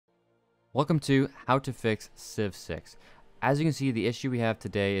Welcome to How to Fix Civ 6. As you can see, the issue we have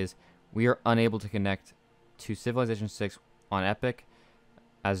today is we are unable to connect to Civilization 6 on Epic,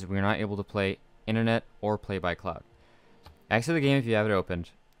 as we're not able to play internet or play by cloud. Exit the game if you have it opened,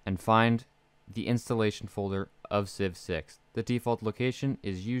 and find the installation folder of Civ 6. The default location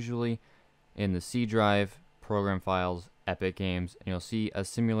is usually in the C drive, program files, Epic Games, and you'll see a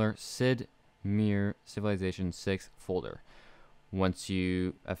similar SID Mir Civilization 6 folder. Once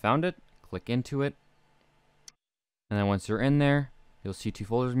you have found it, click into it, and then once you're in there, you'll see two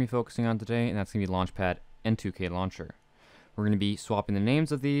folders we're focusing on today, and that's going to be Launchpad and 2K Launcher. We're going to be swapping the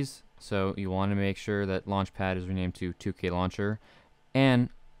names of these, so you want to make sure that Launchpad is renamed to 2K Launcher, and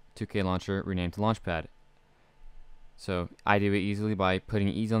 2K Launcher renamed to Launchpad. So I do it easily by putting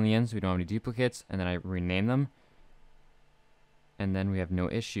E's on the end so we don't have any duplicates, and then I rename them, and then we have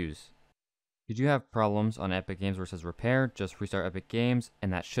no issues. If you do have problems on Epic Games where it says repair, just restart Epic Games,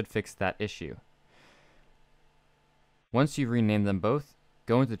 and that should fix that issue. Once you've renamed them both,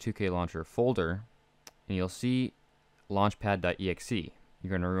 go into the 2K Launcher folder, and you'll see launchpad.exe. You're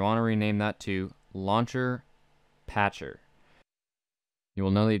going to want to rename that to Launcher Patcher. You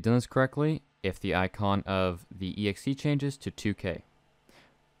will know that you've done this correctly if the icon of the exe changes to 2K.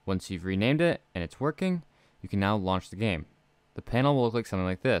 Once you've renamed it and it's working, you can now launch the game. The panel will look like something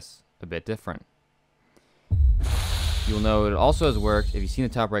like this, a bit different. You'll know it also has worked if you see in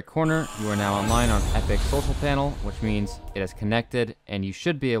the top right corner, you are now online on Epic Social Panel, which means it has connected and you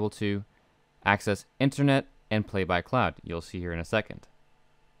should be able to access internet and play by cloud. You'll see here in a second.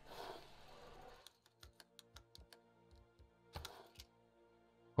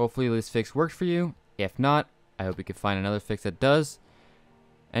 Hopefully this fix worked for you. If not, I hope you can find another fix that does.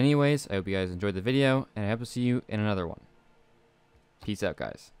 Anyways, I hope you guys enjoyed the video, and I hope to see you in another one. Peace out,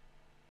 guys.